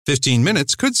15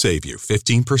 minutes could save you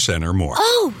 15% or more.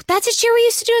 Oh, that's a cheer we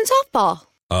used to do in softball.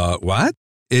 What?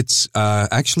 It's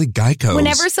actually Geico's.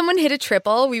 Whenever someone hit a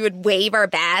triple, we would wave our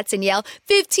bats and yell,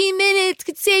 15 minutes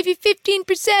could save you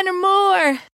 15% or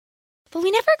more. But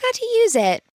we never got to use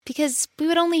it because we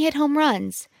would only hit home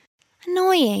runs.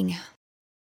 Annoying.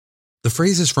 The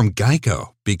phrase is from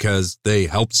Geico because they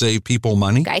help save people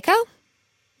money. Geico?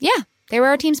 Yeah, they were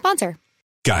our team sponsor.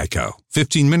 Geico.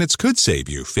 15 minutes could save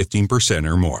you 15%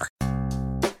 or more.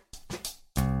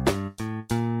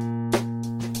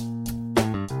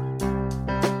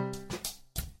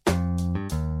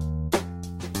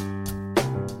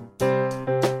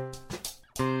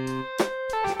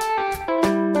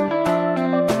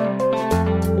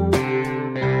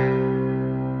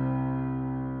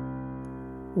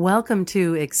 Welcome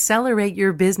to Accelerate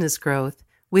Your Business Growth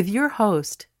with your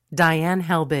host, Diane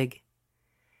Helbig.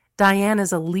 Diane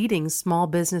is a leading small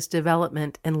business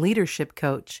development and leadership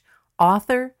coach,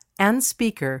 author, and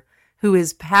speaker who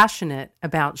is passionate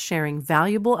about sharing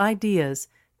valuable ideas,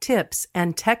 tips,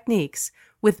 and techniques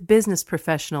with business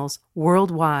professionals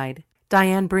worldwide.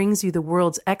 Diane brings you the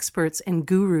world's experts and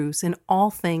gurus in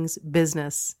all things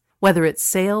business, whether it's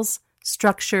sales,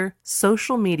 structure,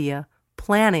 social media,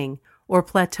 planning, or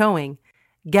plateauing.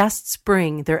 Guests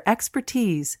bring their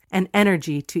expertise and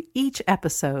energy to each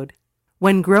episode.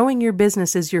 When growing your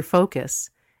business is your focus,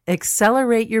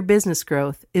 Accelerate Your Business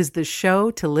Growth is the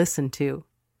show to listen to.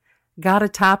 Got a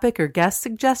topic or guest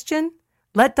suggestion?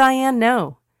 Let Diane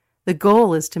know. The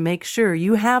goal is to make sure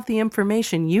you have the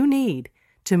information you need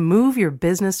to move your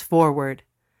business forward.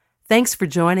 Thanks for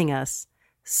joining us.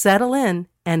 Settle in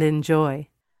and enjoy.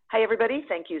 Hi, everybody.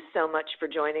 Thank you so much for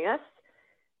joining us.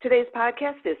 Today's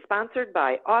podcast is sponsored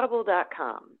by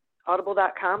Audible.com.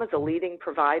 Audible.com is a leading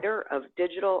provider of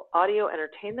digital audio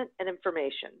entertainment and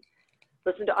information.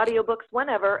 Listen to audiobooks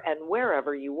whenever and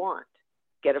wherever you want.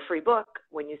 Get a free book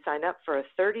when you sign up for a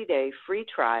 30-day free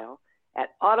trial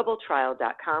at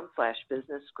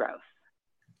audibletrial.com/businessgrowth.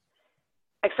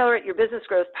 Accelerate Your Business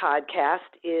Growth podcast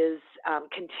is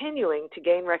continuing to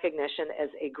gain recognition as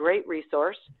a great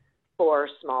resource for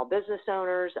small business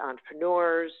owners,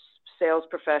 entrepreneurs, sales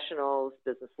professionals,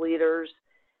 business leaders,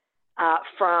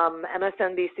 from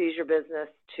MSNBC's Your Business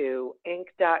to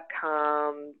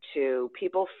Inc.com to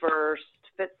People First,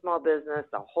 Fit Small Business,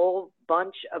 a whole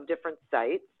bunch of different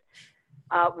sites.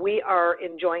 We are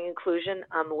enjoying inclusion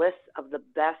on the list of the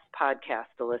best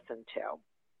podcasts to listen to.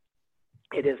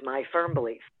 It is my firm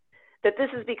belief that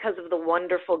this is because of the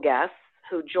wonderful guests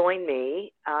who join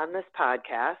me on this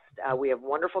podcast. We have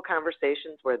wonderful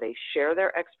conversations where they share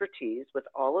their expertise with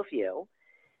all of you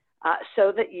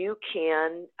so that you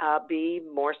can be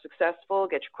more successful,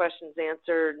 get your questions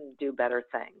answered, and do better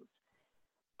things.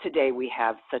 Today we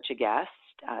have such a guest.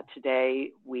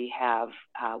 Today we have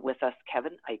with us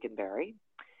Kevin Eikenberry.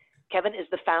 Kevin is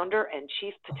the founder and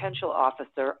chief potential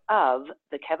officer of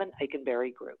the Kevin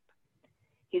Eikenberry Group.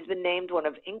 He's been named one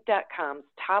of Inc.com's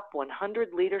top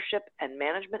 100 leadership and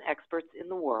management experts in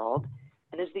the world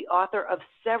and is the author of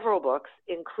several books,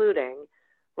 including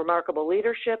Remarkable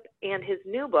Leadership and his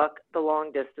new book, The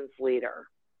Long Distance Leader.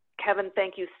 Kevin,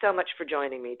 thank you so much for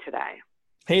joining me today.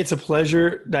 Hey, it's a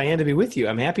pleasure, Diane, to be with you.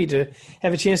 I'm happy to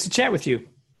have a chance to chat with you.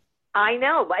 I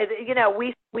know. You know,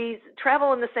 we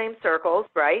travel in the same circles,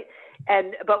 right?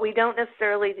 But we don't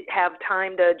necessarily have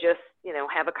time to just,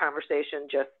 have a conversation,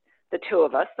 just the two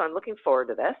of us. So I'm looking forward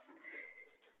to this.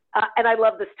 And I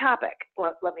love this topic.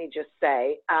 Let me just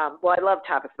say, I love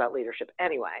topics about leadership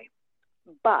anyway.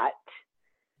 But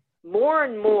more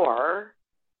and more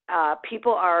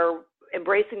people are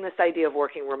embracing this idea of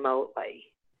working remotely.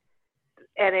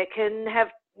 And it can have,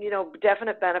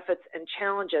 definite benefits and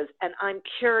challenges. And I'm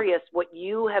curious what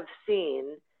you have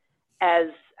seen as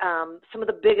some of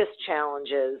the biggest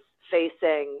challenges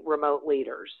facing remote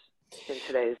leaders in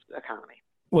today's economy.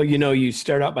 Well, you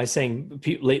start out by saying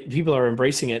people are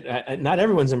embracing it. Not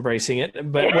everyone's embracing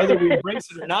it, but whether we embrace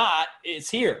it or not, it's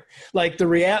here. Like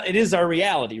it is our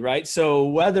reality, right? So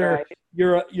whether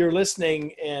you're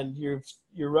listening and you're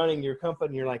running your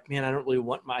company, you're like, man, I don't really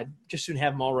want just soon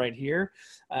have them all right here.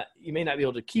 You may not be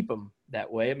able to keep them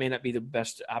that way. It may not be the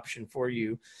best option for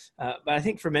you. But I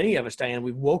think for many of us, Diane,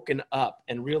 we've woken up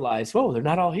and realized, whoa, they're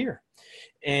not all here.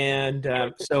 And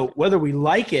so whether we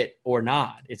like it or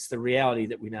not, it's the reality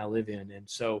that we now live in. And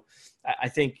so I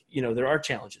think, there are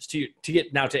challenges to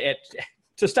get now to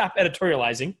stop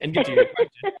editorializing and get to your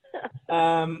question.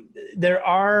 There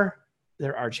are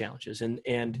challenges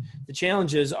and the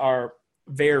challenges are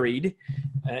varied.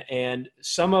 And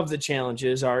some of the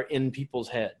challenges are in people's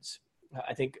heads.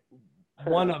 I think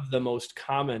one of the most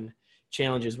common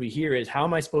challenges we hear is, how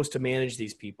am I supposed to manage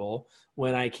these people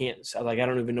when I can't, like, I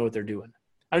don't even know what they're doing.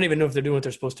 I don't even know if they're doing what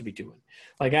they're supposed to be doing.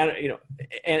 Like,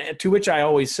 and to which I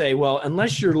always say, well,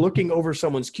 unless you're looking over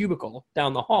someone's cubicle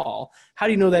down the hall, how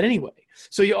do you know that anyway?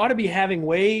 So you ought to be having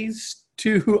ways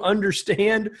to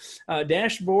understand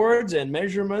dashboards and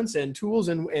measurements and tools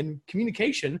and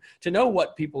communication to know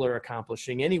what people are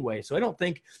accomplishing anyway. So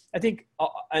I think,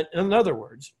 in other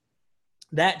words,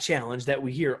 that challenge that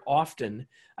we hear often,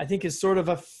 I think, is sort of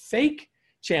a fake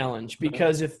challenge,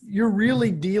 because if you're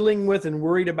really dealing with and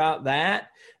worried about that,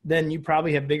 then you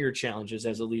probably have bigger challenges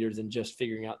as a leader than just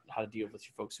figuring out how to deal with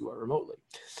your folks who are remotely.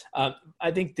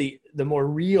 I think the more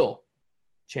real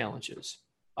challenges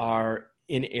are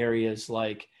in areas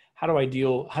like, how do I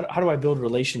build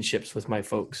relationships with my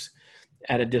folks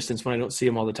at a distance when I don't see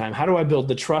them all the time? How do I build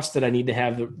the trust that I need to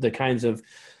have, the kinds of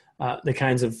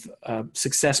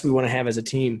success we want to have as a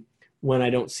team when I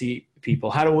don't see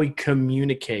people? How do we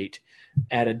communicate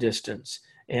at a distance?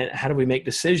 And how do we make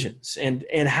decisions? And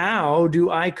how do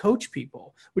I coach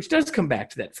people? Which does come back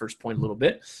to that first point a little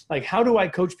bit. Like, how do I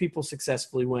coach people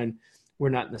successfully when we're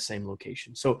not in the same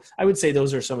location? So I would say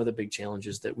those are some of the big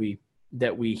challenges that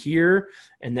we hear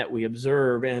and that we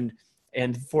observe. And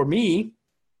for me,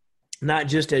 not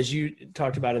just as you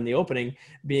talked about in the opening,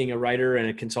 being a writer and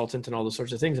a consultant and all those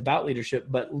sorts of things about leadership,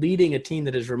 but leading a team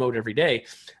that is remote every day,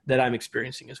 that I'm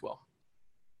experiencing as well.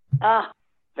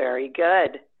 Very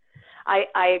good.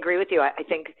 I agree with you. I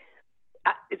think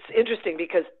it's interesting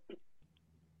because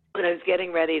when I was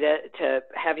getting ready to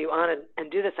have you on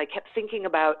and do this, I kept thinking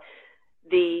about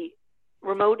the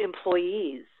remote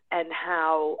employees and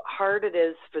how hard it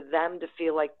is for them to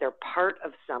feel like they're part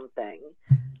of something.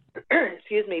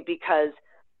 Excuse me, because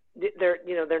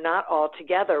they're not all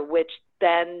together, which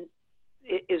then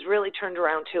is really turned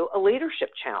around to a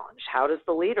leadership challenge. How does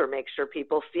the leader make sure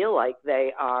people feel like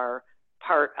they are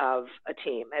part of a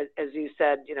team? As you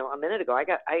said, a minute ago, I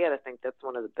got to think that's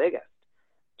one of the biggest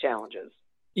challenges.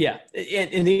 Yeah.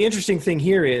 And the interesting thing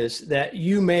here is that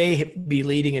you may be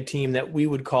leading a team that we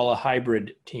would call a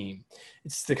hybrid team.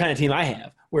 It's the kind of team I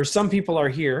have, where some people are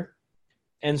here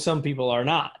and some people are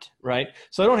not, right?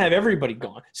 So I don't have everybody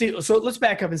gone. See, so let's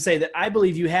back up and say that I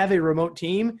believe you have a remote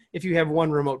team if you have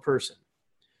one remote person.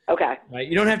 Okay. Right?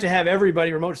 You don't have to have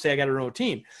everybody remote to say I got a remote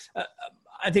team.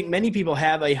 I think many people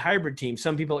have a hybrid team,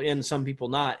 some people in, some people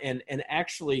not. And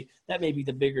actually that may be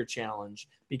the bigger challenge,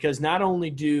 because not only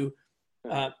do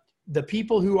the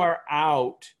people who are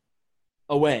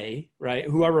away, right,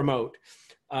 who are remote,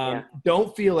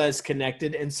 don't feel as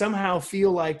connected and somehow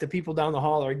feel like the people down the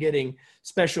hall are getting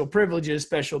special privileges,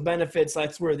 special benefits.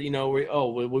 That's where, we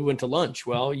went to lunch.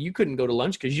 Well, you couldn't go to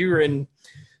lunch because you were in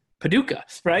Paducah,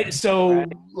 right? So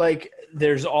like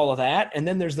there's all of that. And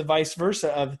then there's the vice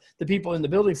versa of the people in the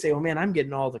building say, oh man, I'm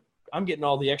getting all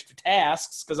the extra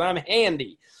tasks because I'm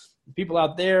handy. People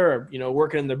out there are,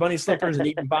 working in their bunny slippers and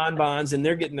eating bonbons, and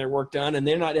they're getting their work done, and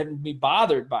they're not having to be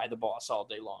bothered by the boss all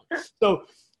day long. So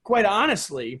quite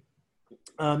honestly,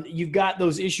 you've got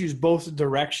those issues both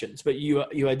directions, but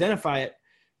you identify it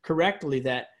correctly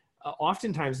that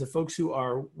oftentimes the folks who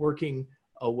are working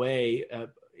away,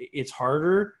 it's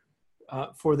harder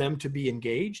for them to be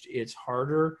engaged. It's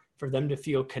harder for them to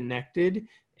feel connected.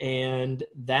 And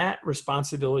that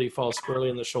responsibility falls squarely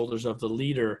on the shoulders of the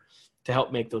leader to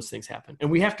help make those things happen. And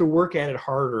we have to work at it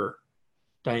harder,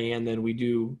 Diane, than we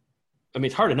do. I mean,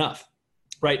 it's hard enough,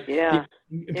 right? Yeah.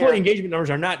 Employee engagement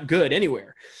numbers are not good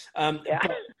anywhere. But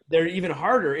they're even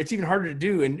harder. It's even harder to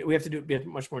do. And we have to be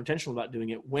much more intentional about doing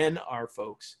it when our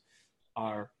folks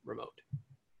are remote.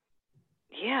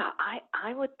 Yeah,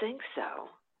 I would think so.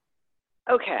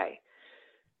 Okay.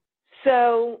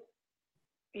 So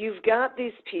you've got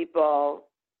these people,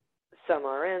 some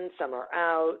are in, some are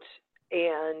out,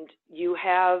 and you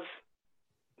have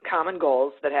common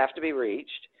goals that have to be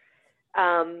reached.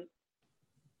 How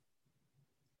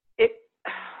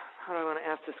do I want to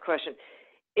ask this question?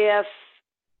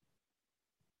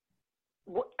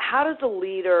 How does a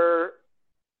leader,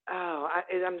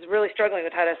 I'm really struggling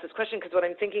with how to ask this question, because what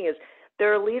I'm thinking is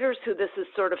there are leaders who this is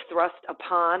sort of thrust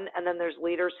upon, and then there's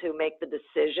leaders who make the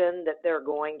decision that they're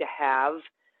going to have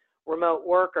remote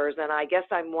workers. And I guess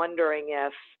I'm wondering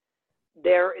if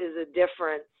there is a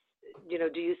difference,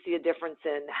 do you see a difference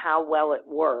in how well it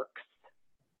works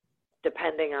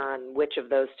depending on which of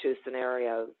those two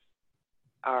scenarios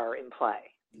are in play?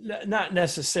 Not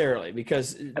necessarily,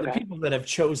 because the people that have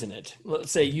chosen it,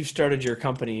 let's say you started your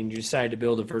company and you decided to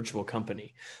build a virtual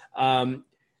company.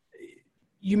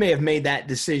 you may have made that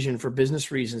decision for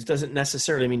business reasons. Doesn't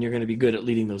necessarily mean you're going to be good at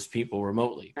leading those people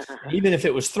remotely. Even if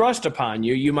it was thrust upon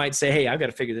you, you might say, hey, I've got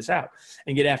to figure this out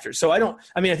and get after it. So I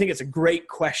think it's a great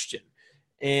question,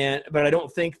 but I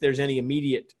don't think there's any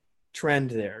immediate trend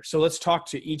there. So let's talk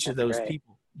to each of those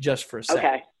people just for a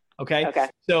second. Okay.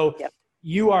 So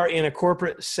you are in a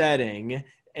corporate setting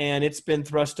and it's been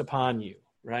thrust upon you,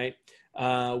 right?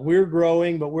 We're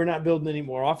growing, but we're not building any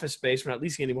more office space. We're not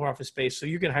leasing any more office space. So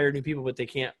you can hire new people, but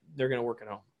they're going to work at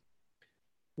home.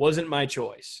 Wasn't my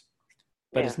choice,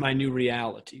 but it's my new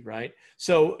reality, right?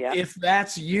 So if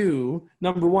that's you,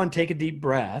 number one, take a deep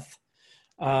breath.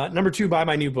 Number two, buy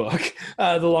my new book,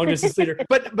 The Long Distance Leader.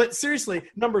 But seriously,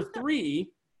 number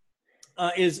three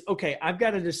is, okay, I've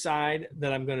got to decide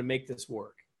that I'm going to make this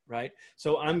work. Right.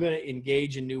 So I'm going to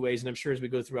engage in new ways. And I'm sure as we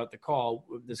go throughout the call,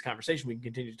 this conversation, we can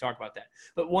continue to talk about that.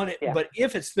 But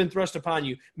if it's been thrust upon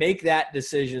you, make that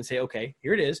decision and say, okay,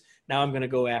 here it is. Now I'm going to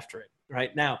go after it.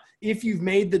 Right now, if you've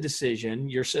made the decision,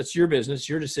 it's your business,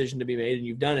 your decision to be made, and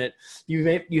you've done it,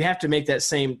 you have to make that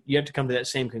same, you have to come to that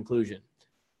same conclusion.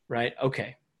 Right.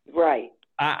 Okay. Right.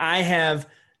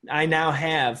 I now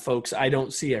have folks I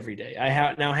don't see every day.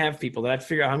 I now have people that I have to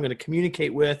figure out how I'm going to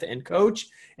communicate with and coach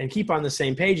and keep on the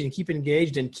same page and keep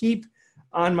engaged and keep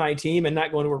on my team and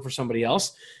not going to work for somebody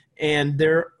else. And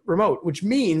they're remote, which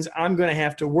means I'm going to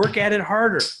have to work at it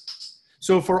harder.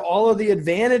 So for all of the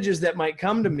advantages that might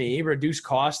come to me, reduce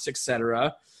costs, et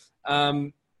cetera,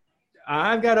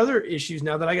 I've got other issues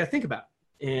now that I got to think about.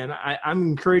 And I'm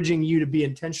encouraging you to be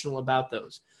intentional about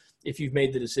those if you've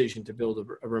made the decision to build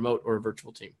a remote or a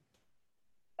virtual team.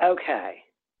 Okay.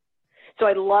 So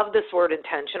I love this word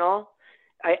intentional.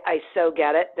 I so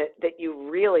get it that you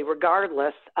really,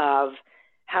 regardless of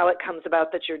how it comes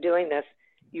about that you're doing this,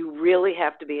 you really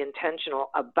have to be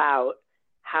intentional about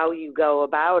how you go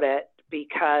about it,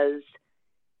 because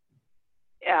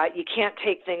you can't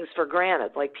take things for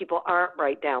granted. Like, people aren't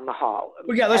right down the hall.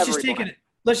 Well, yeah, let's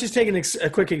just take a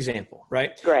quick example,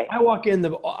 right? Great. I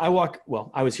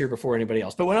was here before anybody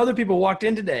else, but when other people walked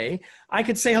in today, I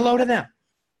could say hello to them.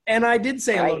 And I did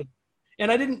say hello to them.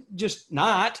 And I didn't just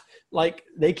not, like,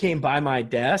 they came by my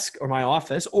desk or my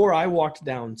office, or I walked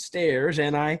downstairs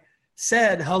and I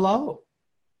said hello.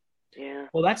 Yeah.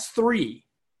 Well, that's 3.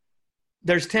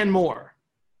 There's 10 more.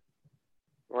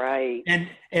 Right.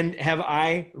 And have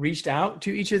I reached out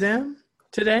to each of them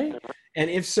today? And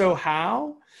if so,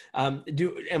 how? Am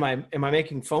I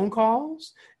making phone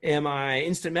calls? Am I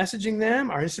instant messaging them?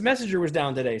 Our instant messenger was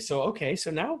down today. So, okay, so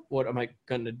now what am I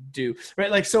going to do? Right.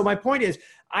 Like, so my point is,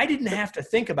 I didn't have to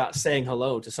think about saying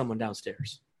hello to someone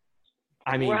downstairs.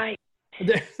 I mean, right.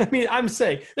 I'm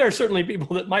saying there are certainly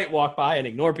people that might walk by and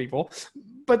ignore people,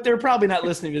 but they're probably not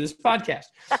listening to this podcast.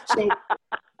 So,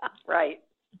 right.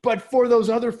 But for those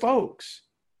other folks,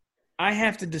 I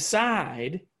have to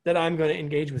decide that I'm going to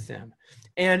engage with them.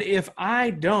 And if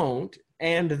I don't,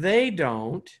 and they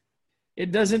don't,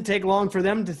 it doesn't take long for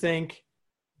them to think,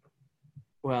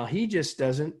 well, he just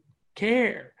doesn't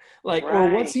care. Like, right. Or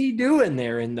what's he doing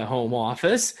there in the home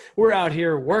office? We're out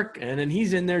here working, and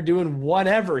he's in there doing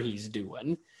whatever he's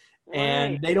doing. Right.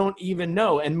 And they don't even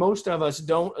know. And most of us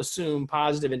don't assume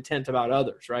positive intent about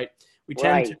others, right? We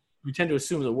tend to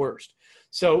assume the worst.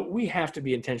 So we have to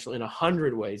be intentional in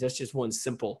 100 ways. That's just one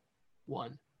simple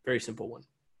one, very simple one.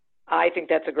 I think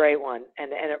that's a great one.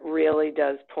 And it really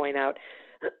does point out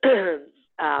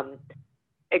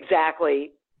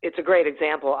exactly. It's a great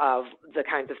example of the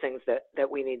kinds of things that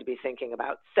we need to be thinking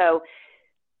about. So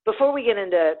before we get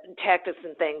into tactics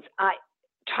and things,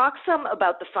 talk some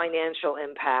about the financial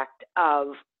impact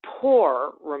of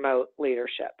poor remote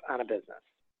leadership on a business.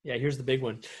 Yeah, here's the big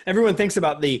one. Everyone thinks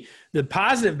about the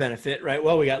positive benefit, right?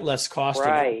 Well, we got less cost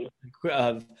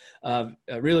of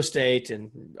real estate and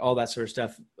all that sort of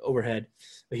stuff, overhead.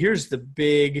 But here's the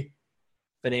big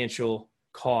financial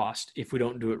cost if we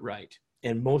don't do it right.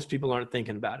 And most people aren't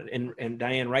thinking about it. And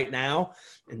Diane, right now,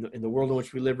 in the world in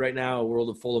which we live right now, a world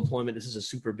of full employment, this is a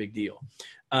super big deal.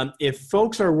 If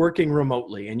folks are working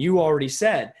remotely, and you already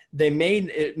said,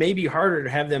 it may be harder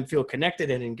to have them feel connected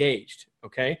and engaged,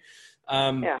 okay?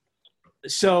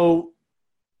 So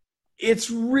it's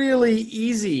really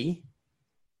easy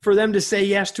for them to say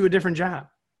yes to a different job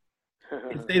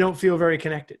if they don't feel very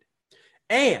connected.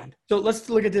 And so let's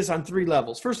look at this on 3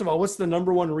 levels. First of all, what's the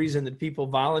number one reason that people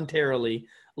voluntarily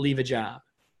leave a job?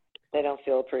 They don't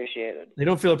feel appreciated. They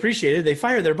don't feel appreciated. They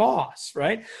fire their boss,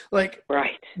 right?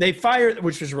 They fire,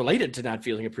 which is related to not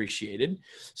feeling appreciated.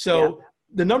 So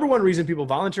the number one reason people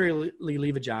voluntarily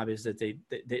leave a job is that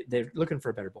they're looking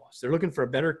for a better boss. They're looking for a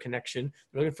better connection.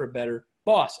 They're looking for a better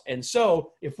boss. And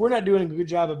so if we're not doing a good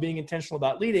job of being intentional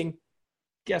about leading,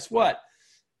 guess what?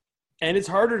 and it's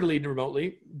harder to lead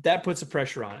remotely. That puts a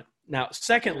pressure on it. Now,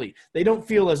 secondly, they don't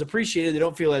feel as appreciated. They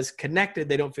don't feel as connected.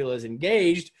 They don't feel as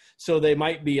engaged. So they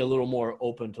might be a little more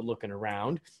open to looking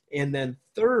around. And then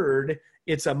third,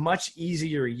 it's a much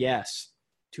easier yes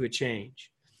to a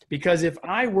change. Because if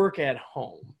I work at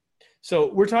home, so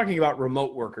we're talking about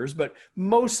remote workers, but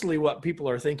mostly what people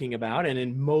are thinking about, and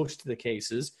in most of the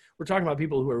cases, we're talking about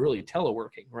people who are really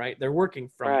teleworking, right? They're working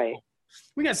from home.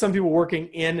 We got some people working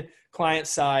in client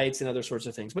sites and other sorts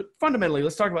of things. But fundamentally,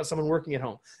 let's talk about someone working at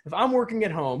home. If I'm working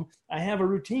at home, I have a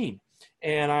routine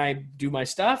and I do my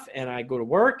stuff and I go to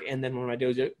work. And then when my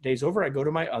day's over, I go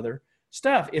to my other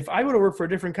stuff. If I go to work for a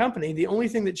different company, the only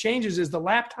thing that changes is the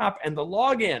laptop and the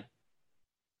login.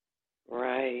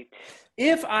 Right.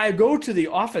 If I go to the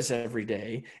office every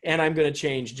day and I'm going to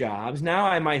change jobs, now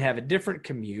I might have a different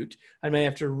commute. I may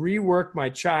have to rework my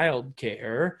child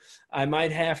care. I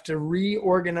might have to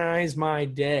reorganize my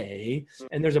day.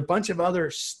 And there's a bunch of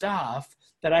other stuff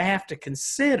that I have to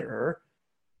consider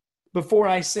before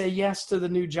I say yes to the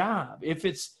new job. If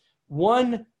it's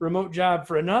one remote job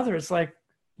for another, it's like,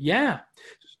 yeah.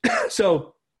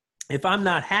 So if I'm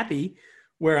not happy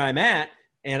where I'm at,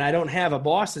 and I don't have a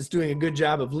boss that's doing a good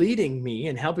job of leading me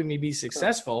and helping me be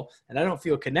successful, and I don't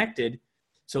feel connected.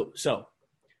 So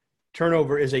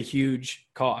turnover is a huge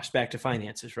cost. Back to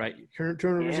finances, right?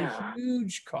 Turnover is a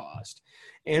huge cost.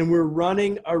 And we're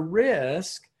running a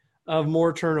risk of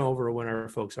more turnover when our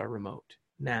folks are remote.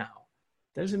 Now,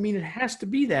 doesn't mean it has to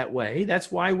be that way.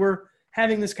 That's why we're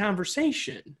having this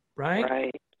conversation, right?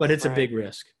 Right. But it's a big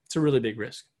risk. It's a really big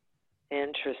risk.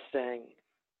 Interesting.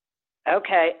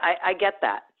 Okay, I get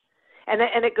that.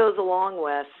 And it goes along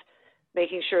with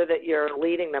making sure that you're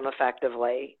leading them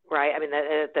effectively, right? I mean,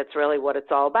 that's really what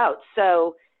it's all about.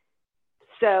 So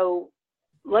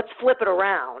let's flip it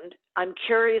around. I'm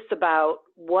curious about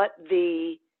what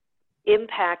the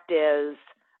impact is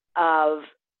of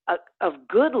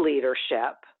good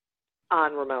leadership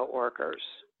on remote workers.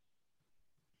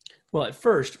 Well, at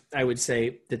first, I would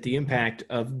say that the impact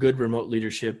of good remote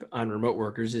leadership on remote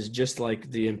workers is just like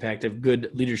the impact of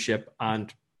good leadership on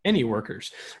any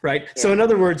workers, right? Yeah. So in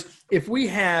other words, if we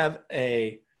have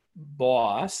a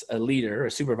boss, a leader,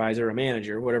 a supervisor, a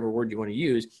manager, whatever word you want to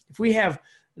use, if we have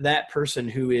that person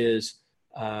who is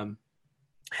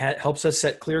helps us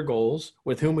set clear goals,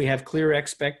 with whom we have clear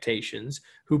expectations,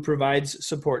 who provides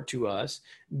support to us,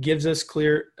 gives us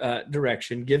clear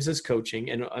direction, gives us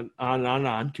coaching, and on and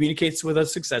on, communicates with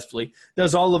us successfully,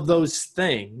 does all of those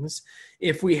things.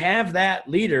 If we have that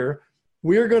leader,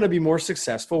 we're going to be more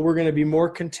successful. We're going to be more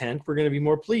content. We're going to be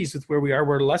more pleased with where we are.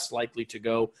 We're less likely to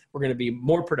go. We're going to be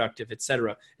more productive, et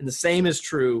cetera. And the same is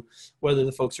true whether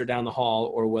the folks are down the hall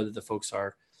or whether the folks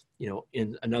are,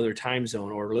 in another time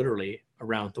zone or literally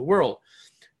around the world.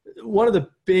 One of the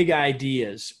big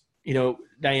ideas,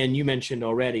 Diane, you mentioned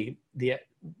already,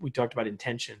 we talked about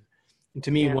intention. And to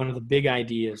me, one of the big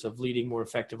ideas of leading more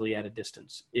effectively at a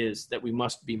distance is that we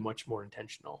must be much more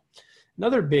intentional.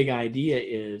 Another big idea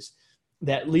is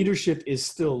that leadership is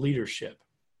still leadership.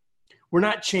 We're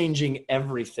not changing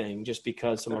everything just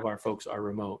because some of our folks are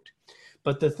remote,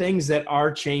 but the things that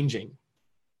are changing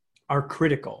are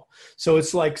critical. So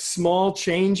it's like small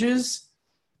changes,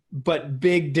 but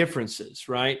big differences,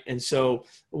 right? And so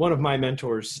one of my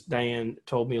mentors, Diane,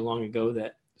 told me long ago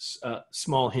that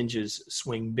small hinges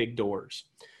swing big doors.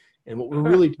 And what we're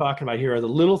really talking about here are the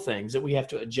little things that we have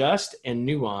to adjust and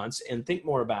nuance and think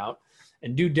more about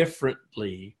and do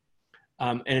differently.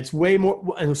 And it's way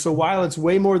more. And so while it's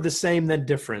way more the same than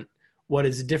different, what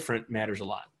is different matters a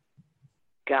lot.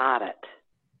 Got it.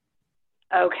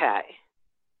 Okay.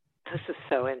 This is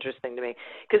so interesting to me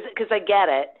because I get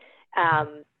it.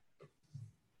 And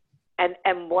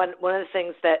one of the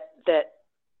things that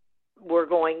we're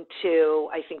going to,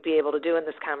 I think, be able to do in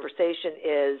this conversation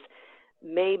is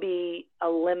maybe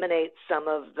eliminate some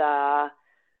of the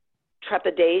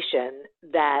trepidation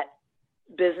that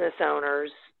business owners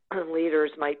and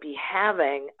leaders might be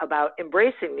having about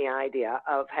embracing the idea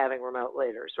of having remote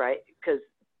leaders, right? Because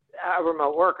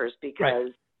remote workers,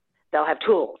 because they'll have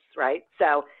tools, right?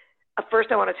 So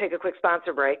first I want to take a quick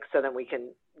sponsor break so then we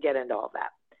can get into all of that.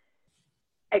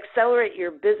 Accelerate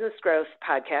Your Business Growth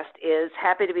podcast is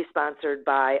happy to be sponsored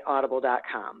by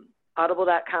Audible.com.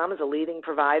 Audible.com is a leading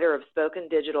provider of spoken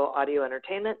digital audio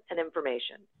entertainment and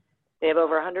information. They have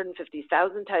over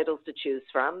 150,000 titles to choose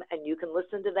from, and you can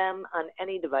listen to them on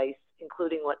any device,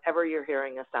 including whatever you're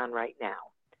hearing us on right now.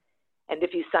 And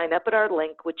if you sign up at our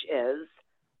link, which is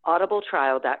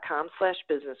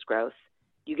audibletrial.com/businessgrowth,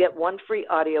 you get one free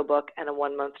audiobook and a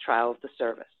 1-month trial of the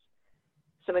service.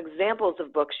 Some examples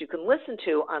of books you can listen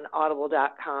to on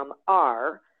audible.com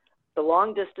are The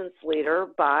Long Distance Leader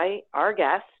by our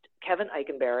guest, Kevin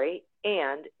Eikenberry,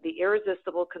 and The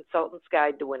Irresistible Consultant's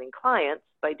Guide to Winning Clients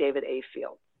by David A.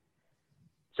 Fields.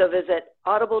 So visit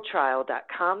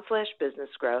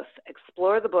audibletrial.com/businessgrowth,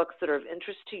 explore the books that are of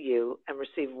interest to you, and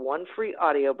receive one free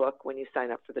audiobook when you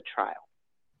sign up for the trial.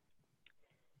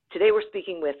 Today we're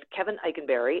speaking with Kevin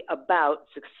Eikenberry about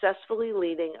successfully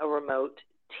leading a remote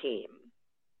team.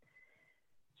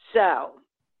 So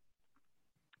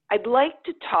I'd like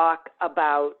to talk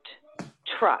about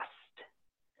trust,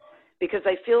 because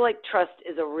I feel like trust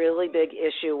is a really big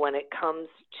issue when it comes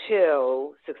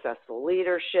to successful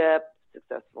leadership,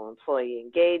 successful employee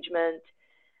engagement.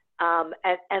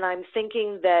 And I'm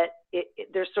thinking that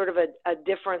there's sort of a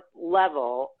different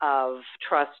level of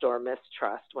trust or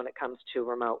mistrust when it comes to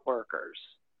remote workers.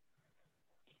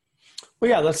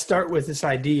 Well, yeah, let's start with this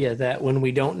idea that when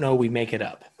we don't know, we make it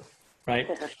up, right?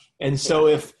 And so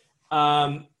if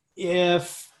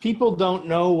people don't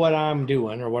know what I'm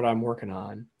doing or what I'm working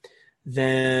on,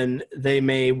 then they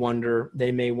may wonder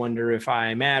if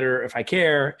I matter, if I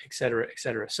care, et cetera, et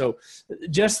cetera. So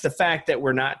just the fact that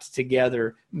we're not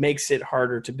together makes it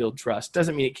harder to build trust.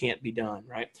 Doesn't mean it can't be done,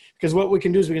 right? Because what we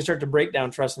can do is we can start to break down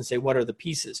trust and say, what are the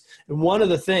pieces? And one of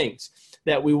the things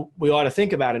that we ought to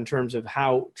think about in terms of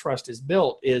how trust is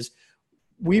built is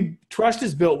trust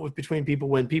is built between people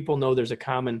when people know there's a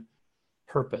common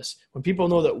purpose, when people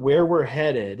know that where we're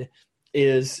headed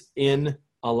is in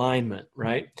alignment,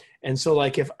 right? And so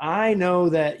like if I know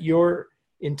that your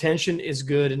intention is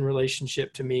good in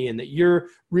relationship to me and that you're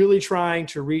really trying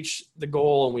to reach the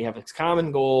goal and we have a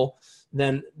common goal,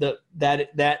 then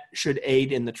that should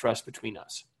aid in the trust between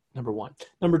us, number one.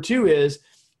 Number two is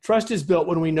trust is built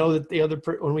when we know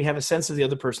that when we have a sense of the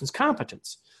other person's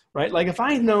competence, right? Like if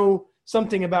I know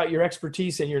something about your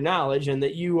expertise and your knowledge and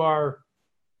that you are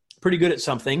pretty good at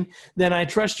something, then I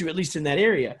trust you at least in that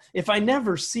area. If I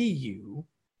never see you,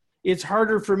 it's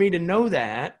harder for me to know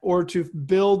that or to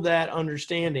build that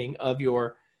understanding of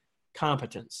your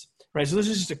competence, right? So this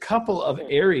is just a couple of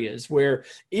areas where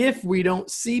if we don't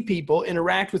see people,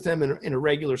 interact with them in a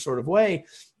regular sort of way,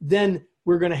 then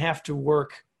we're going to have to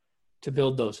work to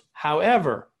build those.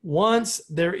 However, once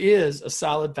there is a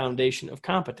solid foundation of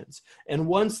competence, and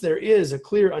once there is a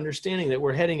clear understanding that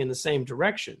we're heading in the same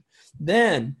direction,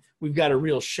 then we've got a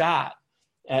real shot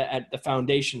at the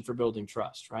foundation for building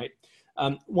trust, right?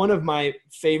 One of my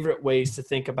favorite ways to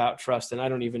think about trust, and I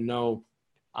don't even know,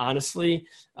 honestly,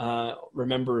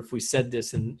 remember if we said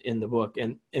this in the book,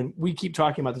 and we keep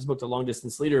talking about this book, The Long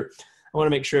Distance Leader. I want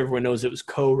to make sure everyone knows it was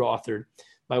co-authored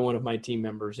by one of my team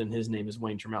members, and his name is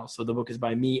Wayne Trammell. So the book is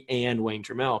by me and Wayne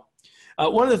Trammell.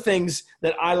 One of the things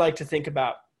that I like to think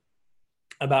about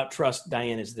trust,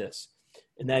 Diane, is this,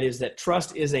 and that is that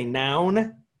trust is a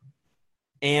noun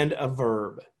and a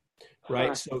verb.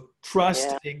 Right. So trust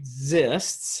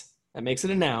exists. That makes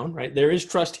it a noun, right? There is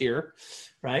trust here,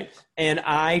 right? And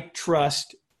I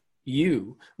trust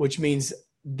you, which means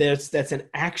that's an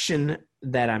action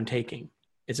that I'm taking.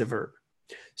 It's a verb.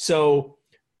 So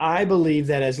I believe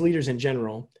that as leaders in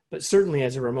general, but certainly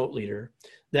as a remote leader,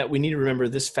 that we need to remember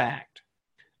this fact,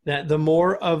 that the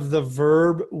more of the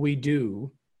verb we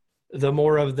do, the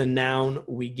more of the noun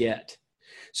we get.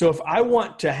 So if I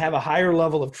want to have a higher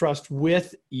level of trust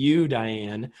with you,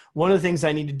 Diane, one of the things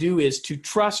I need to do is to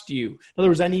trust you. In other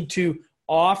words, I need to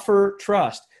offer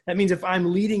trust. That means if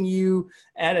I'm leading you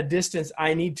at a distance,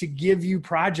 I need to give you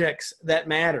projects that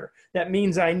matter. That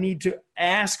means I need to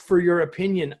ask for your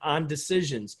opinion on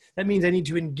decisions. That means I need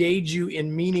to engage you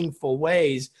in meaningful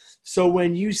ways. So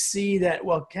when you see that,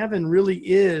 well, Kevin really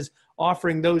is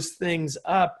offering those things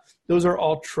up, those are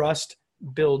all trust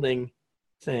building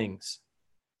things.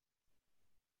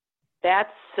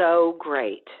 That's so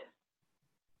great.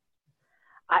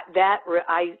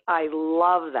 I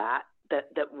love that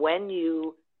when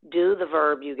you do the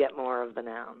verb, you get more of the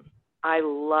noun. I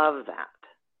love that.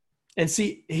 And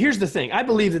see, here's the thing. I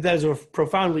believe that is a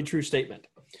profoundly true statement.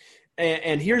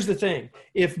 And here's the thing.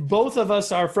 If both of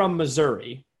us are from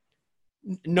Missouri,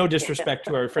 no disrespect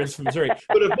to our friends from Missouri,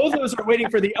 but if both of us are waiting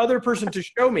for the other person to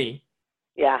show me,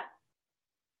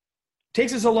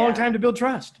 takes us a long time to build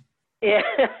trust. Yeah.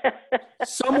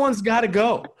 Someone's got to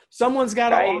go. Someone's got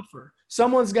to offer.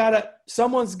 Someone's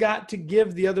got to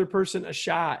give the other person a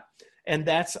shot. And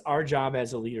that's our job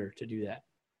as a leader to do that.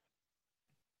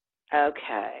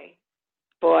 Okay.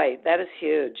 Boy, that is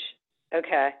huge.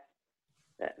 Okay.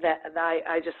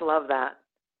 I just love that.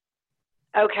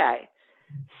 Okay.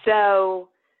 So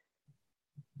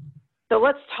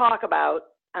let's talk about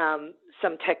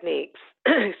some techniques,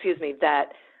 that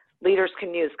leaders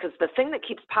can use, because the thing that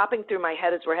keeps popping through my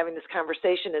head as we're having this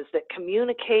conversation is that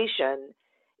communication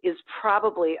is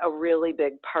probably a really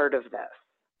big part of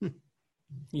this.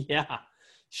 Yeah,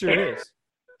 sure is.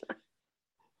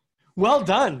 Well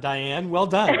done, Diane. Well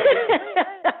done.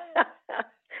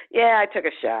 Yeah, I took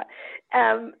a shot.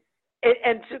 And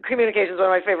communication is one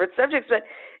of my favorite subjects, but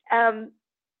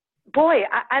boy,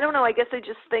 I don't know. I guess I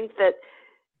just think that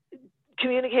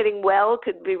communicating well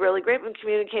could be really great, but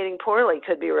communicating poorly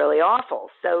could be really awful.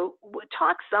 So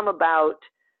talk some about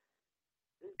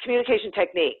communication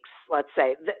techniques, let's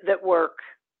say, that work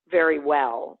very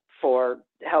well for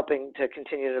helping to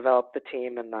continue to develop the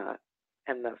team and the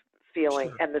feeling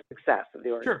Sure. and the success of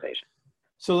the organization. Sure.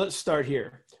 So let's start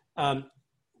here.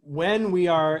 When we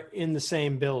are in the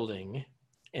same building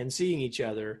and seeing each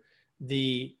other,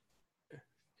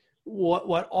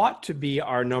 what ought to be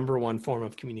our number one form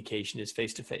of communication is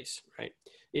face-to-face, right?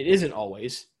 It isn't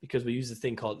always, because we use a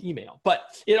thing called email, but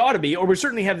it ought to be, or we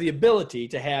certainly have the ability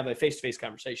to have a face-to-face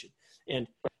conversation. And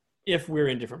if we're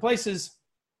in different places,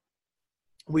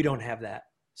 we don't have that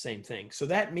same thing. So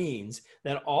that means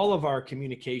that all of our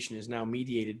communication is now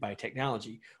mediated by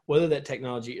technology, whether that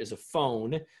technology is a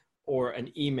phone or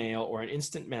an email or an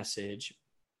instant message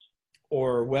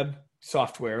or web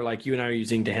software like you and I are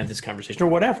using to have this conversation or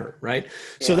whatever, right?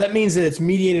 Yeah. So that means that it's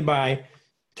mediated by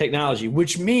technology,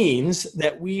 which means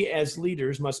that we as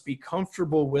leaders must be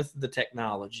comfortable with the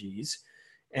technologies,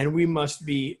 and we must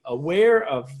be aware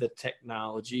of the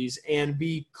technologies and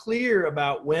be clear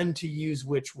about when to use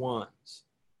which ones.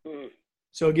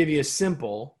 So I'll give you a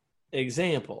simple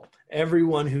example.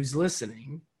 Everyone who's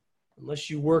listening, unless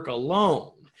you work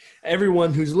alone,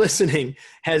 everyone who's listening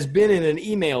has been in an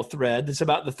email thread that's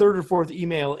about the third or fourth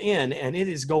email in, and it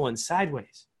is going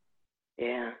sideways.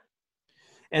 Yeah.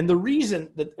 And the reason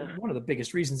that one of the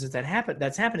biggest reasons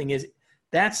that's happening is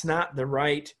that's not the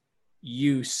right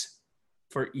use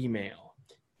for email.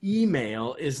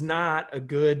 Email is not a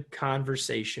good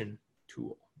conversation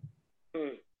tool.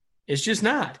 It's just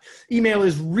not. Email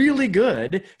is really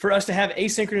good for us to have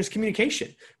asynchronous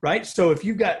communication, right? So if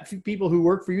you've got people who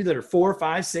work for you that are 4,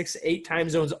 5, 6, 8 time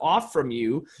zones off from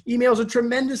you, email is a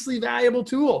tremendously valuable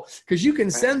tool because you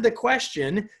can send the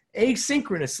question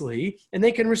asynchronously and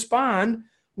they can respond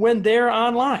when they're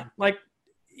online. Like,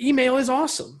 email is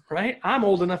awesome, right? I'm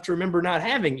old enough to remember not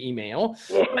having email,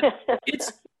 but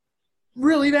it's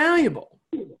really valuable.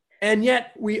 And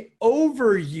yet we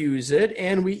overuse it,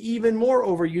 and we even more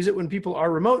overuse it when people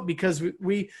are remote because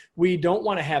we don't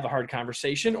want to have a hard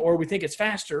conversation, or we think it's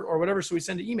faster or whatever, so we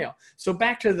send an email. So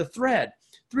back to the thread,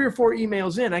 3 or 4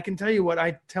 emails in, I can tell you what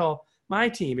I tell my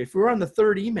team. If we're on the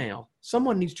 3rd email,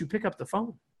 someone needs to pick up the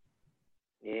phone.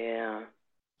 Yeah.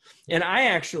 And I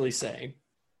actually say,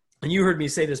 and you heard me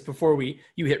say this before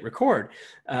you hit record,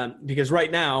 because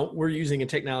right now we're using a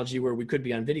technology where we could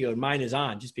be on video, and mine is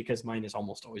on just because mine is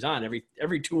almost always on.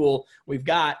 Every tool we've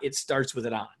got, it starts with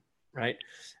it on, right?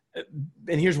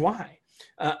 And here's why.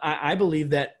 I believe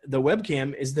that the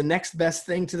webcam is the next best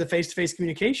thing to the face-to-face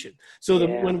communication. So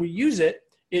when we use it,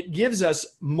 it gives us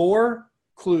more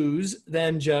clues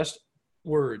than just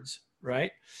words,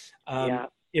 right?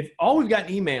 If all we've got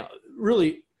in email,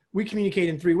 really, we communicate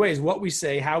in 3 ways: what we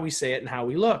say, how we say it, and how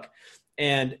we look.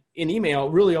 And in email,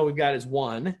 really all we've got is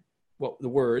the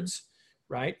words,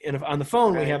 right? And if on the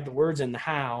phone, we have the words and the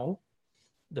how,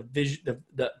 the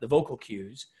vocal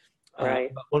cues.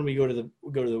 Right. But when we go to the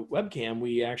webcam,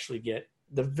 we actually get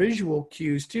the visual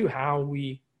cues too, how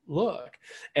we look.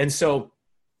 And so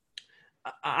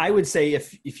I would say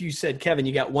if you said, Kevin,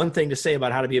 you got one thing to say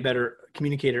about how to be a better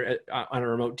communicator on a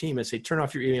remote team, I'd say turn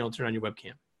off your email and turn on your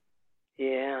webcam.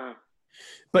 Yeah.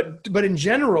 But in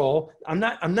general, I'm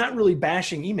not really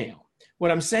bashing email.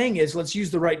 What I'm saying is let's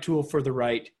use the right tool for the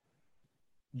right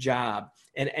job.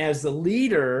 And as the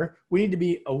leader, we need to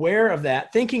be aware of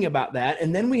that, thinking about that,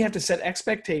 and then we have to set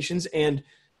expectations and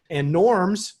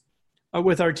norms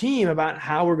with our team about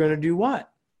how we're going to do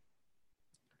what.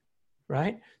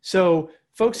 Right? So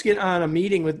folks get on a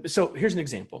meeting so here's an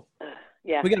example.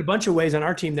 Yeah. We got a bunch of ways on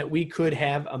our team that we could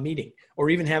have a meeting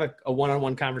or even have a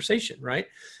one-on-one conversation, right?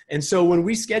 And so when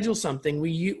we schedule something,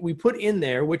 we put in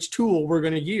there which tool we're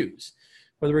going to use,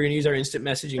 whether we're going to use our instant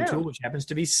messaging tool, which happens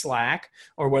to be Slack,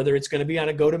 or whether it's going to be on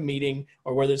a GoToMeeting,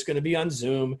 or whether it's going to be on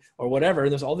Zoom or whatever.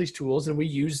 There's all these tools, and we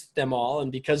use them all.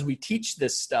 And because we teach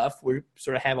this stuff, we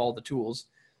sort of have all the tools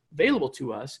available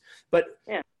to us. But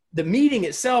the meeting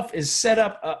itself is set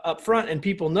up front, and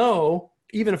people know.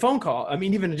 Even a phone call, I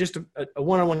mean, even just a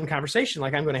one-on-one conversation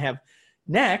like I'm going to have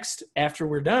next after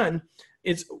we're done,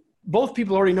 it's both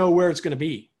people already know where it's going to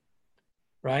be,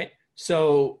 right?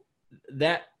 So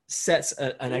that sets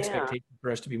an expectation for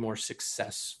us to be more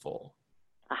successful.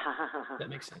 That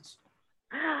makes sense.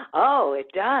 Oh,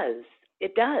 it does.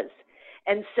 It does.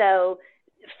 And so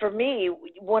for me,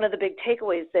 one of the big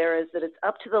takeaways there is that it's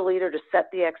up to the leader to set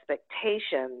the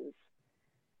expectations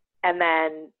and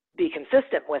then be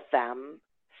consistent with them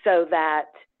so that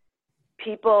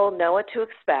people know what to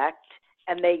expect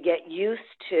and they get used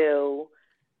to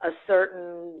a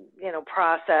certain,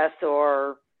 process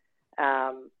or,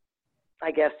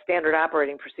 I guess, standard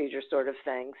operating procedure sort of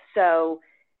thing. So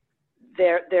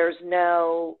there's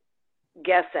no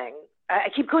guessing. I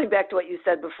keep going back to what you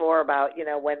said before about,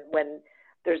 when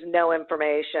there's no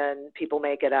information, people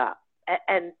make it up.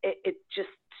 And it just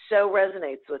so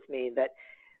resonates with me that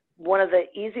one of the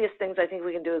easiest things I think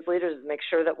we can do as leaders is make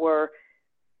sure that we're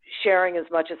sharing as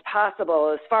much as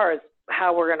possible as far as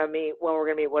how we're going to meet, when we're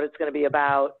going to meet, what it's going to be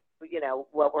about,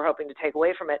 what we're hoping to take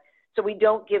away from it. So we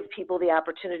don't give people the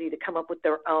opportunity to come up with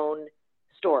their own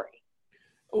story.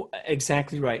 Oh,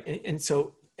 exactly right. And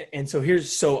so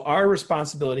our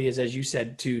responsibility is, as you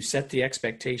said, to set the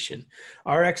expectation.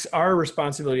 Our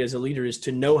responsibility as a leader is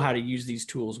to know how to use these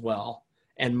tools well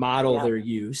and model their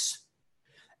use,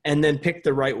 and then pick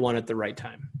the right one at the right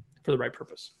time for the right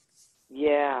purpose.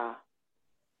 Yeah.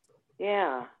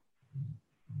 Yeah.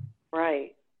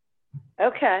 Right.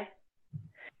 Okay.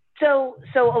 So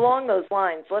along those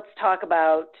lines, let's talk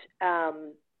about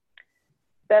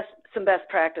some best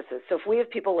practices. So if we have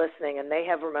people listening and they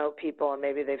have remote people and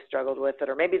maybe they've struggled with it,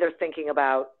 or maybe they're thinking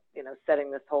about,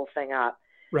 setting this whole thing up.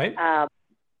 Right.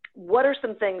 What are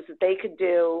some things that they could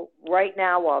do right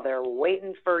now while they're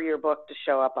waiting for your book to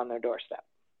show up on their doorstep?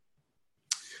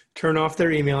 Turn off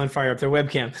their email and fire up their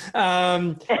webcam.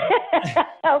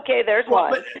 Okay, there's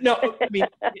one. But no, I mean,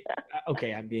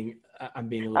 okay, I'm being a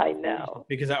little. I know,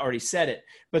 because I already said it.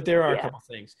 But there are a couple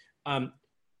things.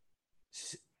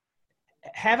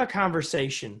 Have a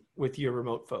conversation with your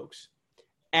remote folks.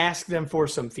 Ask them for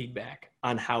some feedback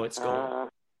on how it's going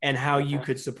and how you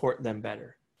could support them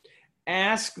better.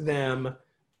 Ask them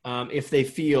if they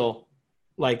feel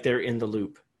like they're in the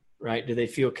loop. Right? Do they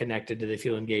feel connected? Do they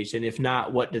feel engaged? And if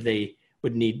not, what would they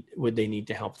need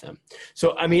to help them?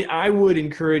 So, I mean, I would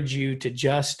encourage you to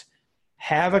just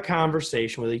have a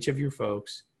conversation with each of your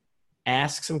folks,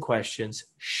 ask some questions,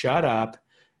 shut up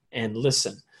and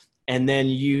listen, and then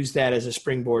use that as a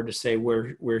springboard to say,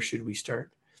 where should we start?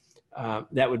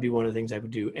 That would be one of the things I would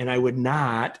do. And I would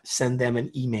not send them an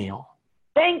email.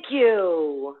 Thank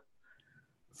you.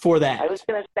 For that. I was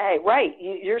going to say, right.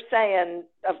 You're saying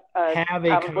have a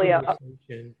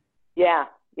conversation. Yeah.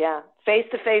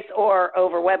 Face-to-face or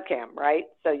over webcam, right?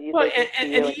 So you. Well,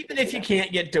 and even if you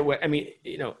can't get to, I mean,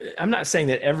 I'm not saying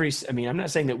that I'm not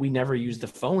saying that we never use the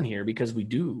phone here, because we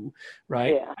do,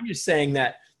 right? Yeah. I'm just saying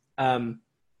that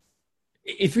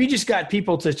if we just got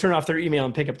people to turn off their email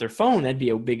and pick up their phone, that'd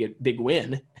be a big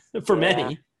win for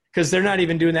many. Because they're not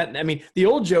even doing that. I mean, the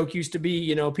old joke used to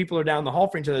be, people are down the hall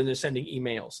for each other and they're sending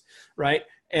emails, right?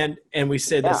 And we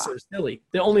said that's so silly.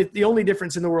 The only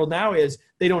difference in the world now is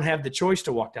they don't have the choice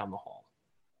to walk down the hall.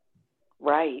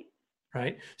 Right.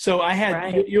 Right. So I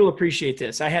had, you'll appreciate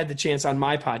this. I had the chance on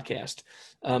my podcast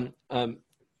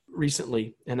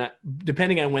recently, and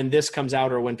depending on when this comes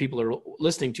out or when people are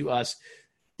listening to us,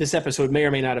 this episode may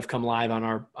or may not have come live on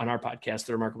our podcast,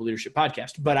 the Remarkable Leadership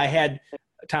Podcast. But I had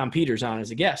Tom Peters on as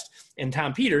a guest, and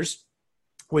Tom Peters,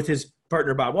 with his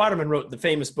partner Bob Waterman, wrote the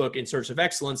famous book In Search of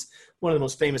Excellence. One of the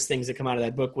most famous things that come out of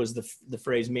that book was the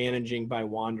phrase "managing by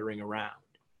wandering around."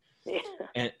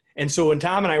 Yeah. And so when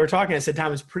Tom and I were talking, I said,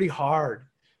 Tom, it's pretty hard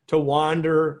to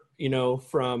wander,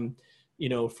 from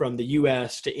the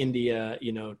U.S. to India,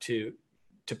 to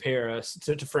Paris,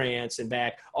 to France and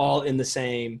back, all in the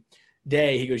same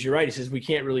day. He goes, you're right. He says, we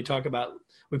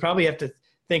probably have to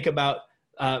think about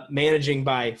managing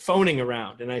by phoning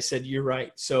around. And I said, you're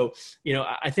right. So,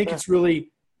 I think it's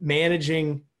really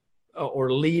managing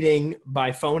or leading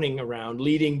by phoning around,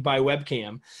 leading by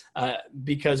webcam,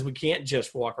 because we can't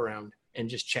just walk around and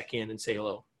just check in and say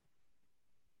hello.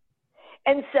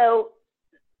 And so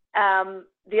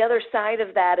the other side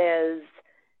of that is,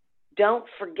 don't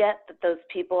forget that those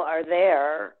people are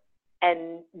there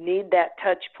and need that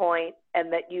touch point,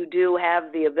 and that you do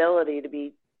have the ability to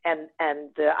be and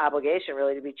the obligation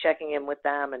really to be checking in with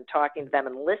them and talking to them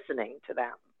and listening to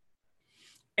them.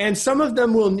 And some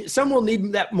will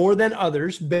need that more than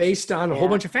others based on a whole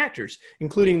bunch of factors,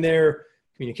 including their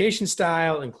communication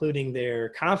style, including their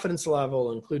confidence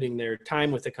level, including their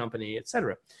time with the company, et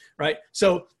cetera. Right.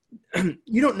 So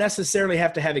you don't necessarily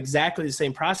have to have exactly the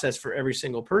same process for every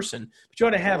single person, but you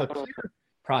ought to have a clear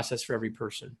process for every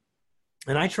person.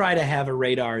 And I try to have a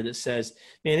radar that says,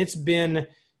 man, it's been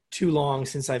too long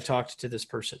since I've talked to this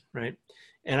person, right?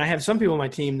 And I have some people on my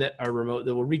team that are remote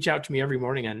that will reach out to me every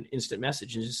morning on instant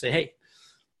message and just say, hey,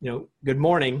 good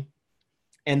morning.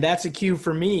 And that's a cue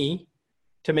for me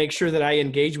to make sure that I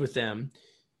engage with them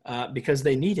because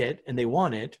they need it and they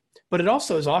want it. But it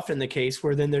also is often the case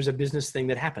where then there's a business thing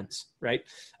that happens, right?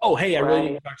 Oh, hey, I really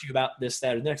need to talk to you about this,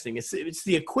 that, or the next thing. It's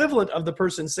the equivalent of the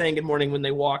person saying good morning when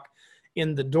they walk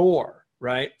in the door,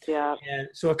 right? Yeah. And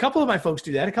so a couple of my folks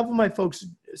do that. A couple of my folks,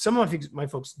 some of my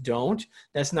folks don't.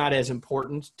 That's not as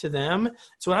important to them.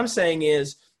 So what I'm saying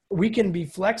is we can be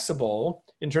flexible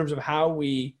in terms of how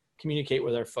we communicate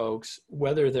with our folks,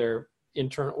 whether they're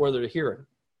internal or they're here,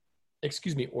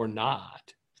 or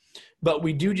not. But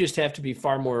we do just have to be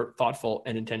far more thoughtful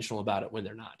and intentional about it when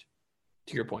they're not,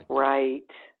 to your point. Right.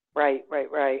 Okay.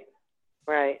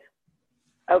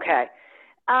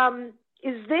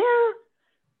 Is there,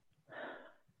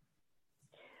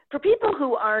 for people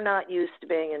who are not used to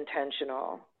being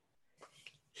intentional,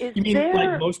 you mean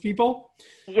like most people?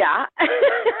 Yeah.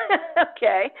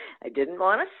 Okay. I didn't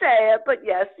want to say it, but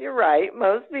yes, you're right.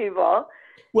 Most people.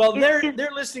 Well, they're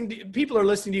listening to, people are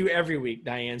listening to you every week,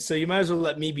 Diane. So you might as well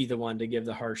let me be the one to give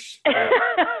the harsh.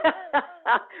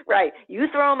 Right. You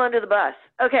throw them under the bus.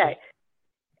 Okay.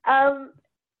 Are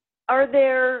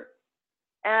there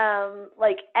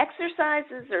like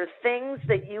exercises or things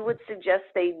that you would suggest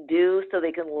they do so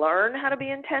they can learn how to be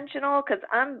intentional? Because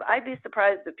I'd be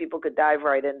surprised if people could dive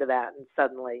right into that and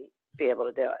suddenly be able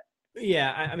to do it.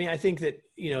 Yeah, I mean, I think that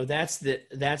that's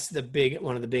the big,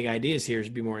 one of the big ideas here is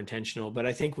be more intentional. But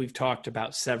I think we've talked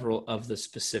about several of the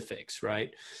specifics,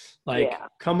 right? Like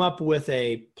come up with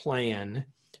a plan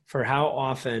for how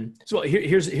often. So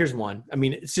here's one. I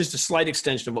mean, it's just a slight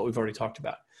extension of what we've already talked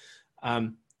about.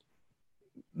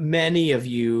 Many of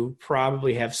you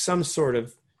probably have some sort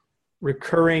of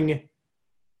recurring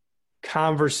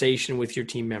conversation with your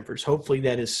team members. Hopefully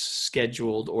that is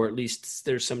scheduled, or at least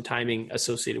there's some timing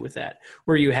associated with that,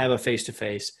 where you have a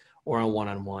face-to-face or a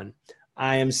one-on-one.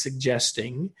 I am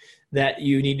suggesting that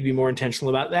you need to be more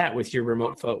intentional about that with your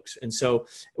remote folks. And so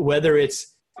whether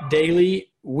it's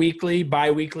daily, weekly,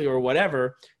 bi-weekly, or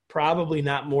whatever, probably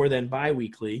not more than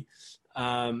bi-weekly,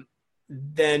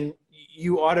 then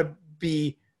you ought to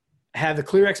have a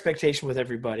clear expectation with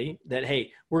everybody that,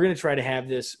 hey, we're going to try to have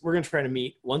this, we're going to try to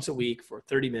meet once a week for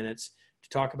 30 minutes to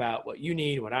talk about what you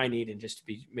need, what I need, and just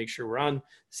to make sure we're on the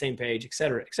same page, et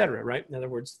cetera, right? In other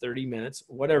words, 30 minutes,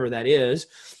 whatever that is.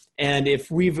 And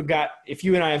if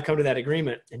you and I have come to that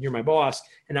agreement and you're my boss,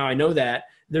 and now I know that,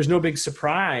 there's no big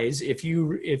surprise if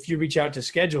you reach out to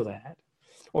schedule that,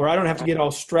 or I don't have to get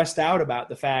all stressed out about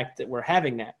the fact that we're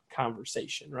having that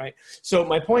conversation, right? So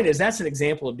my point is that's an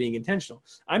example of being intentional.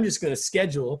 I'm just going to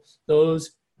schedule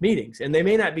those meetings, and they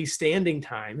may not be standing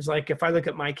times. Like if I look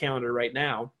at my calendar right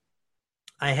now,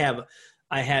 I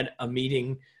had a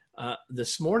meeting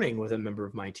this morning with a member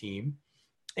of my team,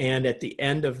 and at the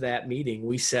end of that meeting,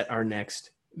 we set our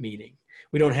next meeting.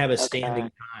 We don't have a standing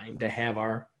time to have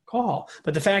our call,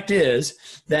 but the fact is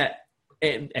that.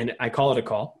 And I call it a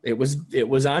call. It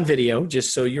was on video,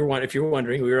 just so if you're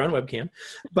wondering, we were on webcam.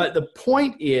 But the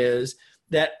point is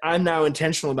that I'm now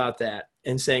intentional about that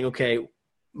and saying, okay,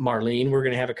 Marlene, we're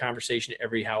going to have a conversation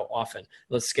every how often.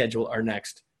 Let's schedule our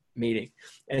next meeting.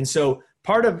 And so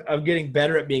part of getting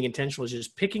better at being intentional is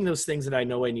just picking those things that I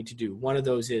know I need to do. One of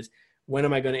those is, when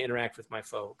am I going to interact with my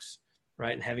folks,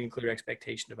 right? And having a clear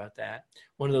expectation about that.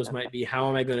 One of those might be, how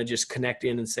am I going to just connect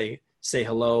in and say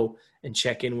hello and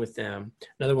check in with them.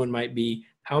 Another one might be,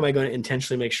 how am I going to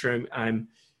intentionally make sure I'm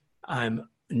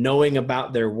knowing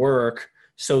about their work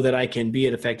so that I can be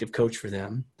an effective coach for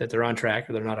them, that they're on track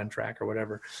or they're not on track or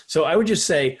whatever. So I would just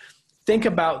say, think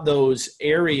about those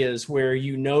areas where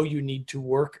you need to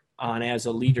work on as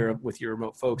a leader with your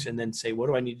remote folks, and then say, what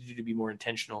do I need to do to be more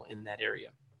intentional in that area?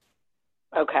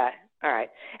 Okay. All right.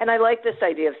 And I like this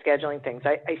idea of scheduling things.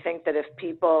 I think that if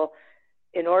people,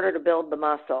 in order to build the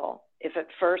muscle, if at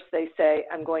first they say,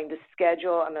 I'm going to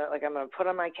schedule, I'm going to put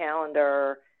on my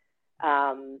calendar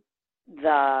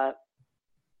the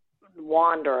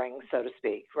wandering, so to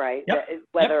speak, right? Yep.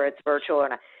 Whether it's virtual or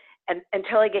not. And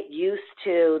until I get used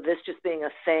to this just being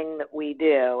a thing that we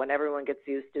do, and everyone gets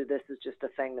used to this is just a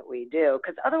thing that we do,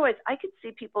 because otherwise I could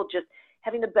see people just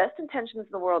having the best intentions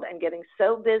in the world and getting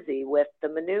so busy with the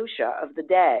minutia of the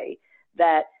day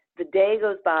that the day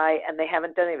goes by and they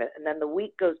haven't done any of it. And then the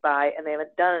week goes by and they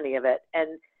haven't done any of it.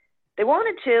 And they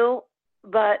wanted to,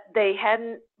 but they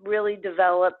hadn't really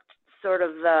developed sort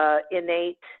of the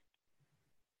innate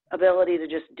ability to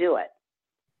just do it.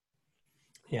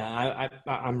 Yeah,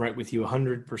 I'm right with you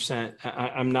 100%.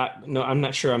 I'm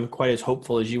not sure I'm quite as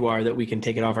hopeful as you are that we can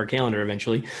take it off our calendar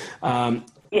eventually. And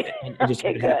just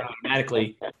get it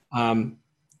automatically.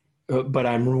 But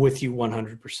I'm with you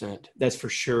 100%. That's for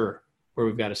sure where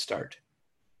we've got to start.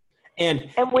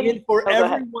 And for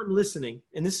everyone listening,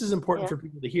 and this is important for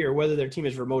people to hear, whether their team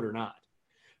is remote or not,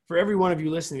 for every one of you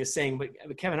listening is saying,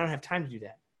 but Kevin, I don't have time to do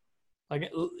that. Like,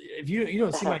 if you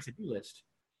don't see my to-do list,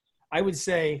 I would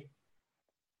say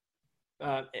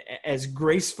as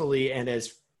gracefully and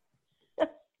as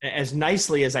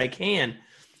nicely as I can,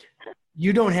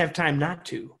 you don't have time not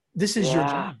to. This is your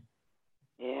job.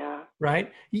 Yeah.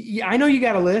 Right? I know you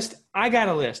got a list. I got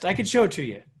a list. I could show it to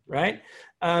you. Right?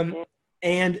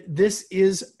 And this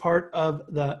is part of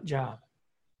the job.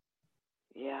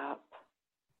 Yeah.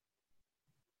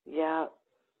 Yeah.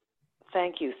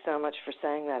 Thank you so much for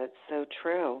saying that. It's so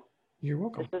true. You're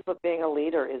welcome. This is what being a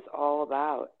leader is all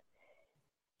about.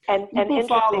 And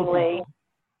interestingly,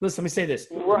 listen, let me say this.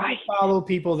 Right. People follow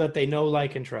people that they know,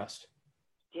 like, and trust.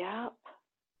 Yep.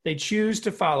 They choose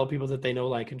to follow people that they know,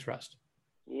 like, and trust.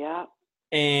 Yep.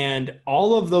 And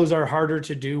all of those are harder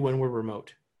to do when we're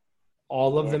remote.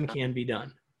 All of them can be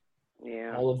done.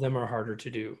 Yeah. All of them are harder to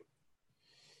do.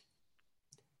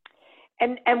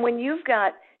 And when you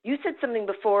said something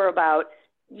before about,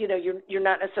 you're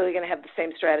not necessarily going to have the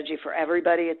same strategy for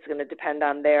everybody. It's going to depend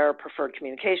on their preferred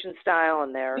communication style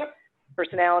and their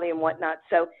personality and whatnot.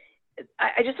 So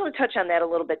I just want to touch on that a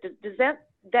little bit. Does that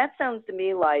sounds to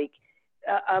me like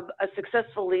a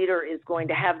successful leader is going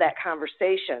to have that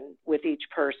conversation with each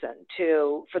person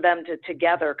for them to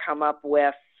together come up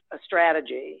with a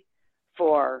strategy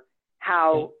for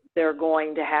how they're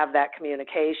going to have that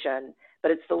communication,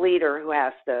 but it's the leader who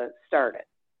has to start it.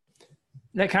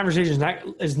 That conversation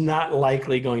is not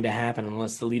likely going to happen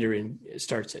unless the leader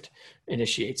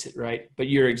initiates it, right? But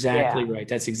you're exactly right.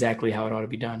 That's exactly how it ought to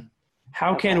be done.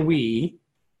 How can we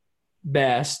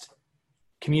best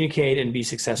communicate and be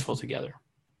successful together?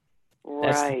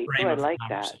 Right. I like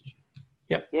that.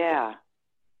 Yep. Yeah.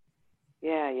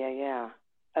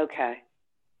 Okay.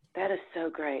 That is so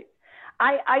great.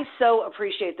 I so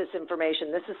appreciate this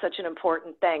information. This is such an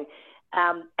important thing.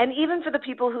 And even for the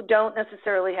people who don't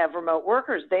necessarily have remote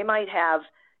workers, they might have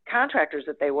contractors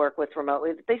that they work with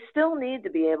remotely, but they still need to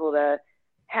be able to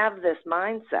have this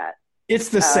mindset. It's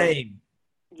the same.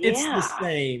 It's the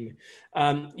same.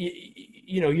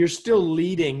 You're still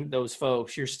leading those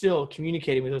folks. You're still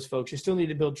communicating with those folks. You still need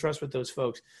to build trust with those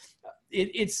folks.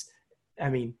 It's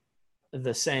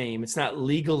the same. It's not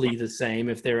legally the same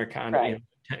if they're a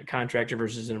contractor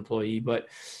versus an employee, but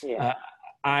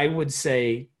I would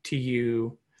say to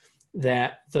you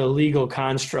that the legal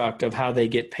construct of how they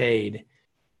get paid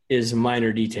is a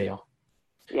minor detail.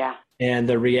 Yeah. And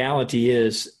the reality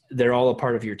is they're all a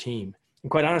part of your team.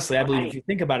 And quite honestly, I believe if you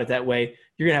think about it that way,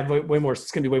 you're going to have way more,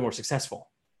 it's going to be way more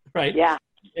successful. Right. Yeah.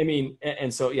 I mean,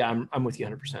 and so, I'm with you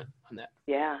 100% on that.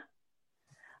 Yeah.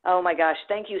 Oh my gosh.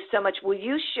 Thank you so much. Will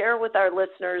you share with our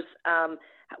listeners how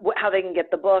they can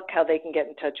get the book, how they can get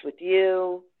in touch with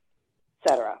you, et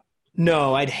cetera?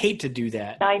 No, I'd hate to do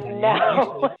that. I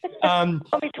know.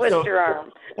 Let me twist your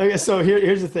arm. Okay, so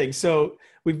here's the thing. So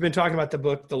we've been talking about the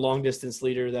book, The Long Distance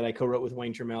Leader, that I co-wrote with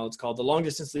Wayne Trammell. It's called The Long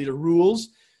Distance Leader Rules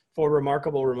for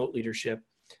Remarkable Remote Leadership.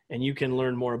 And you can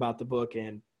learn more about the book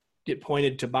and get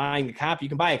pointed to buying a copy. You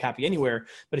can buy a copy anywhere.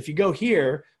 But if you go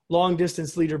here,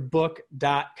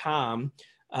 longdistanceleaderbook.com,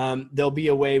 there'll be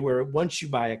a way where once you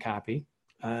buy a copy,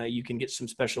 you can get some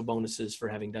special bonuses for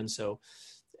having done so.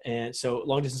 And so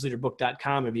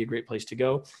longdistanceleaderbook.com would be a great place to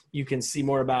go. You can see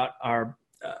more about our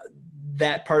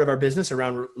that part of our business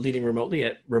around leading remotely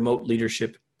at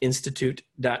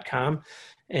remoteleadershipinstitute.com.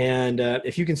 And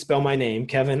if you can spell my name,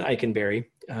 Kevin Eikenberry,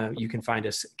 you can find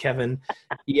us, Kevin,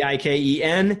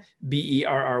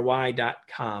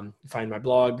 EIKENBERRY.com. Find my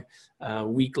blog,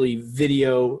 weekly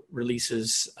video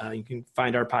releases. You can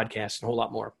find our podcast and a whole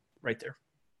lot more right there.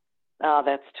 Oh,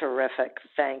 that's terrific.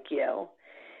 Thank you.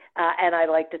 And I'd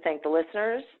like to thank the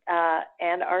listeners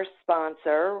and our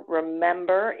sponsor.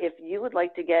 Remember, if you would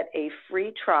like to get a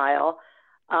free trial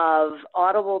of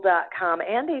audible.com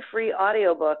and a free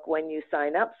audiobook when you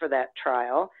sign up for that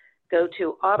trial, go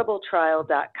to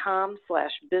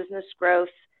audibletrial.com/businessgrowth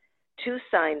to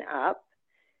sign up.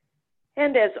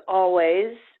 And as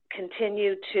always,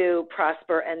 continue to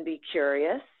prosper and be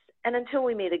curious. And until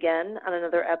we meet again on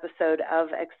another episode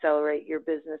of Accelerate Your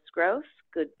Business Growth,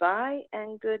 goodbye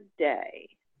and good day.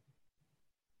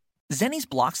 Zenni's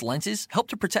Blocks lenses help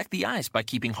to protect the eyes by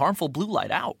keeping harmful blue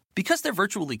light out. Because they're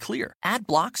virtually clear, add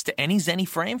blocks to any Zenni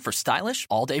frame for stylish,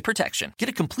 all-day protection. Get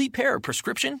a complete pair of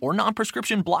prescription or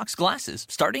non-prescription Blocks glasses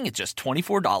starting at just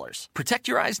 $24. Protect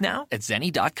your eyes now at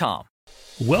Zenni.com.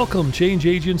 Welcome, change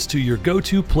agents, to your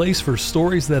go-to place for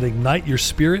stories that ignite your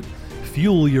spirit,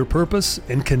 fuel your purpose,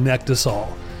 and connect us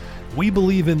all. We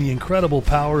believe in the incredible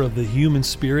power of the human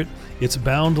spirit its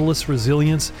boundless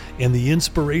resilience, and the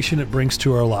inspiration it brings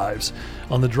to our lives.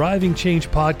 On the Driving Change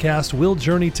podcast, we'll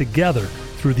journey together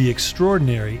through the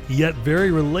extraordinary yet very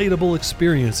relatable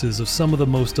experiences of some of the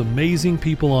most amazing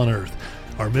people on earth.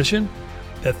 Our mission?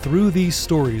 That through these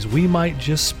stories, we might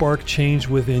just spark change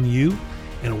within you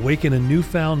and awaken a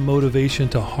newfound motivation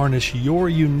to harness your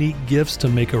unique gifts to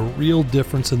make a real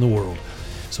difference in the world.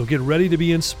 So get ready to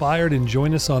be inspired and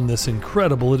join us on this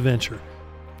incredible adventure.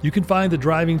 You can find the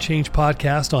Driving Change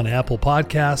podcast on Apple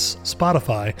Podcasts,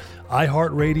 Spotify,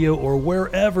 iHeartRadio, or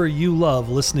wherever you love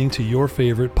listening to your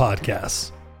favorite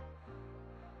podcasts.